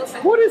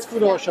 What is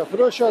furosha?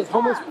 Furosha is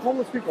homeless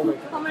people. Right?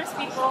 Homeless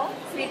people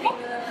sleeping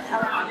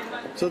around.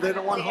 So they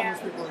don't want homeless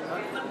people in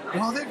there.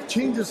 Wow, they've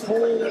changed this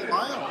whole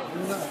aisle.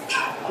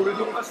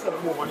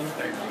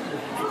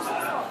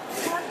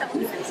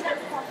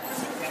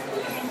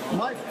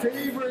 My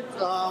favorite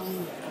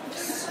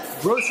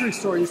grocery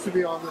store used to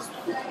be on this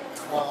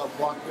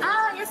block.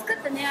 ああ、安かっ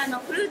たね、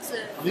フルーツ。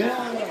 Yeah,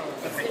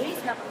 リー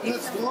ズナブル。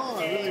 that's gone.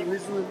 Really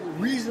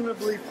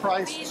reasonably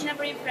priced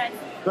Reasonably priced.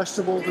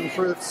 vegetables and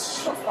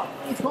fruits.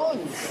 It's gone.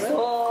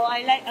 Oh,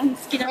 I like. 好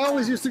きだ。 I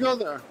always used to go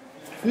there.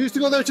 You used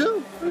to go there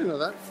too? I didn't know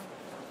that.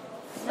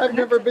 I've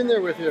never been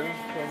there with you.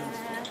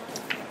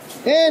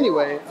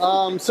 Anyway,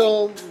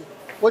 so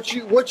what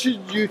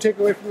should you take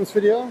away from this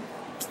video?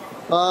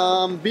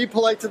 Be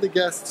polite to the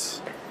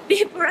guests.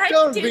 Be polite.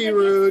 Don't be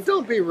rude.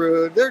 Don't be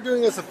rude. They're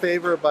doing us a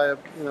favor by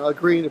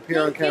agreeing to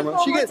appear on camera.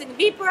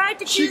 Be polite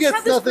to She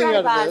gets nothing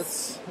out of subscribers.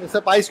 this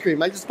except ice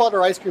cream. I just bought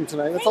her ice cream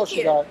tonight. That's all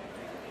she got.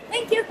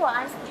 Thank you for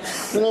ice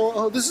cream.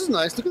 Oh, this is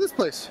nice. Look at this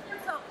place.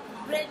 So,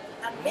 bread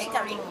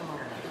bakery.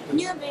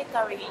 New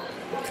bakery.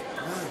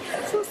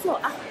 そうそう。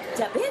あ、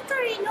じゃあベーカ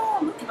リー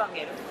のムックバン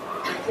ゲル。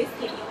ウイス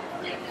キー。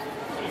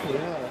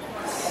 Yeah.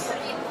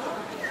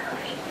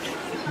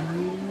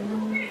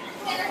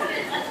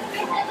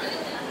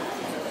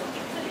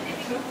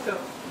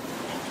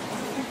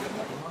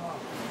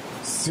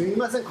 すみ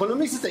ません、この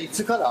店ってい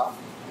つから？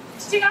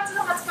 7月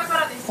の20日か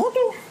らです。本当？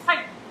は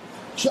い。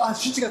あ、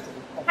7月。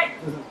はい。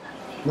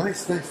ナイ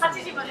スナイス。 8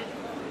時まで。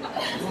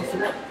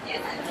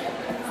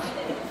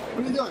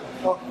What are you doing?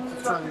 Oh,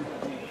 just trying.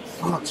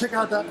 Oh, check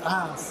out that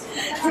ass.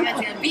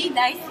 Be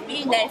nice,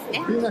 be nice ね。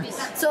 Be nice.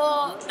 そ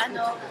う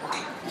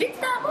ビク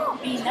ターも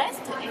be nice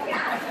to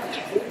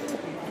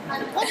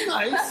I'm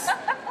nice.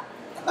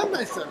 I'm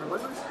nice to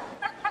everybody.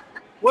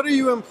 What are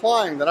you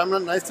implying? That I'm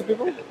not nice to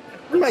people?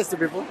 I'm nice to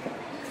people.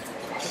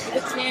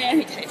 ね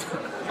みたいな。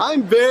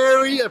 I'm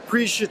very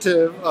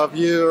appreciative of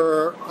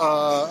you,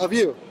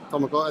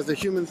 Tomoko, as a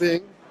human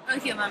being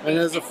and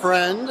as a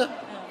friend.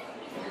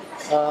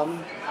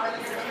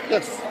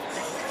 Yes,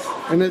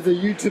 and as a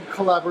YouTube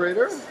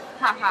collaborator.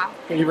 はは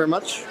Thank you very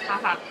much. は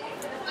は。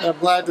 I'm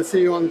glad to see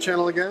you on the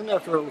channel again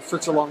after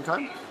such a long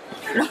time.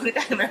 ロング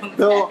タイムロング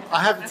タイム。 Though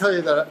I have to tell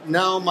you that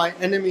now my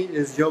enemy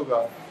is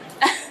yoga.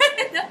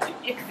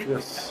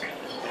 Yes.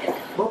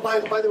 Well, by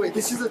the way,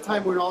 this is the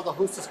time when all the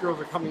hostess girls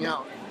are coming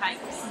out, はい。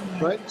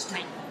 right? は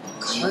い。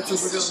 Right, so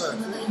look at that.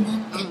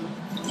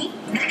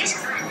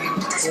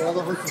 So all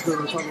the hostess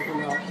girls are starting to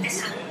come out.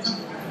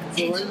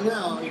 So right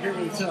now, you can't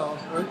really tell,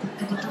 right?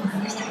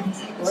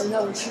 Right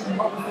now, we should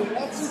probably,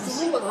 actually,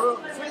 it's a little bit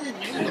early. It's not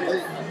even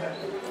late.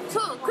 そ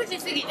う9時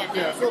過ぎだね。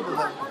 Yeah, it's a little bit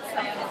late.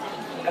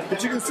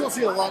 But you can still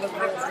see a lot of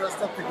girls dressed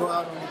up to go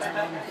out on the train.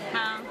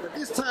 At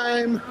this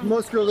time,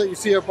 most girls that you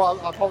see are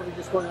probably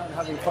just going out and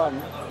having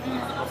fun.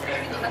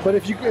 But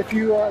if you get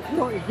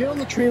on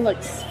the train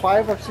like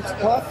 5 or 6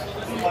 o'clock,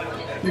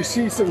 you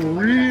see some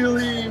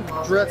really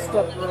dressed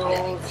up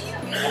girls,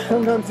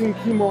 sometimes in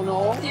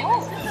kimono,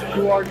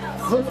 who are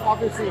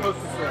obviously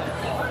hostess girls.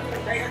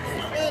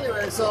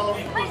 Anyway, so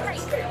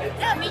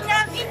じゃあみん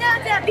な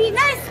じゃあ be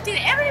nice to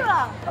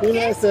everyone. be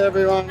nice to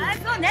everyone. あ、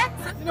そうね。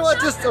 You know what?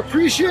 Just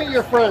appreciate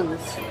your friends.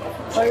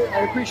 I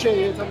appreciate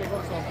you. Let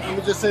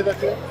me just say that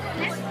to you.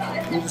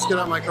 Let me just get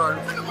out my car.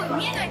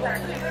 見えないから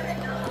ね。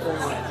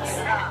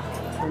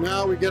 So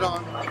now we get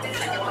on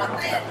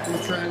the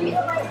train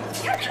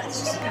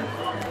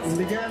and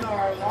begin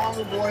our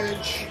long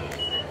voyage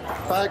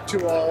back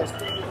to our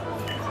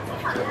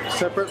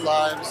separate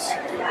lives.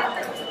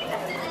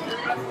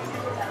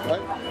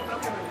 Right?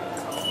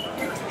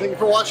 Thank you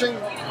for watching.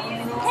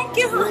 Thank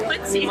you for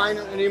watching.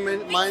 Any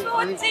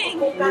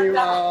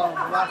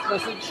last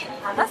message?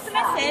 Last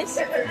message.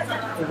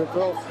 For the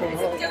girls from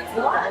home.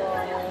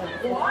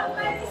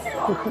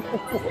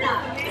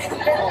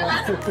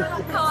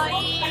 かわい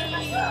い。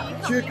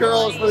 Cute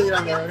girls for the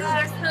young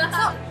guys. そ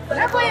う、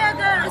名古屋ガ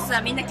ールズ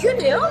はみんなキュー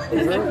トよ。名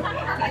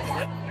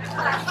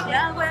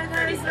古屋ガ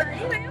ールズは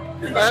いいわよ。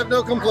 I have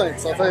no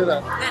complaints, I'll tell you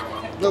that.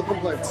 No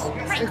complaints.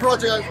 Thanks for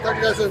watching, guys. Talk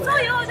to you guys soon.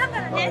 そうよ、だか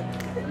らね、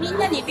みん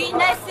なに be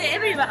nice to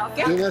everyone,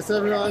 okay? Be nice to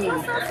everyone. そうそ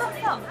うそう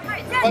そう。は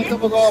い、じゃあ Bye, ね。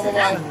 Tomoko. Bye-bye.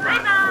 バイ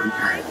バ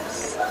イ。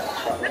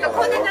なんか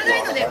こんな長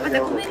いのでまた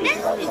ごめんね。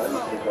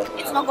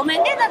いつもごめ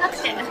んね長く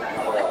て。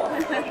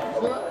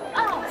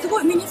あ、す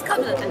ごいミニスカー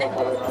トだったね。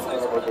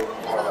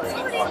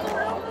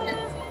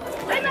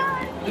バイバイ。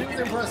 He was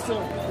impressed too.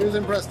 He was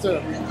impressed too.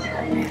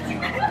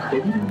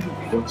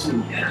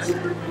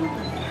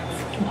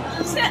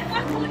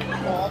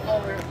 Oh, I'll go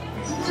over here.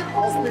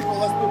 Less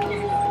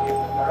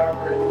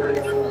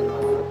people.